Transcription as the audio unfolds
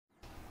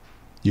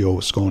Yo,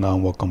 what's going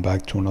on? Welcome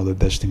back to another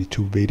Destiny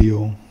 2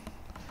 video.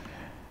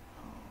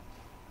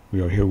 We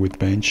are here with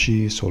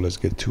Banshee, so let's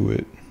get to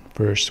it.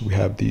 First, we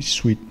have the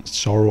Sweet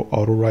Sorrow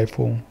auto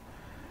rifle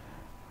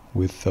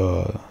with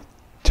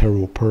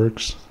terrible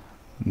perks.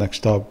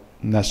 Next up,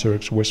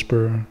 Nasser's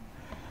Whisper.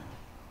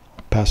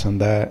 Pass on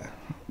that.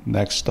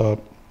 Next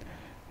up,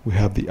 we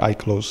have the Eye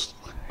Close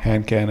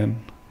hand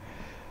cannon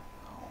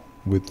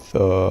with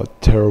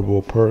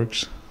terrible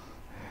perks.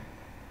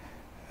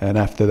 And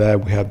after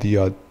that, we have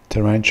the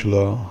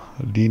Tarantula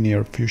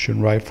linear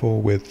fusion rifle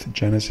with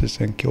Genesis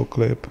and kill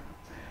clip.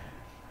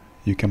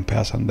 You can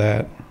pass on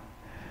that.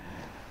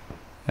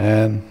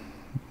 And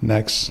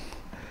next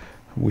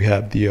we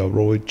have the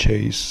Road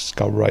Chase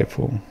scout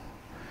rifle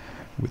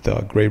with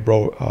a Grave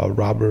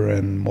Robber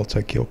and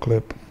multi kill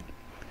clip.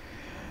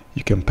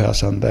 You can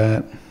pass on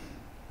that.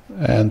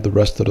 And the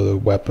rest of the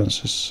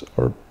weapons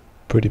are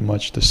pretty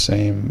much the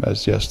same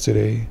as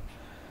yesterday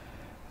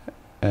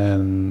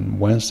and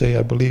Wednesday,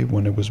 I believe,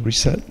 when it was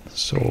reset.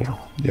 So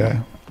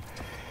yeah,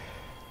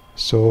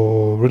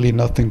 so really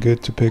nothing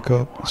good to pick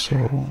up.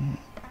 So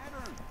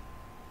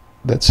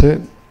that's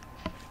it.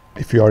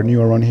 If you are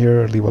new around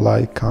here, leave a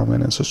like,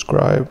 comment, and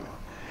subscribe.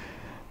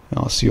 And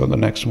I'll see you on the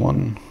next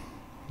one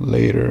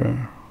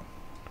later.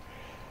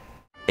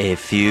 A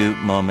few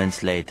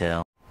moments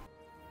later.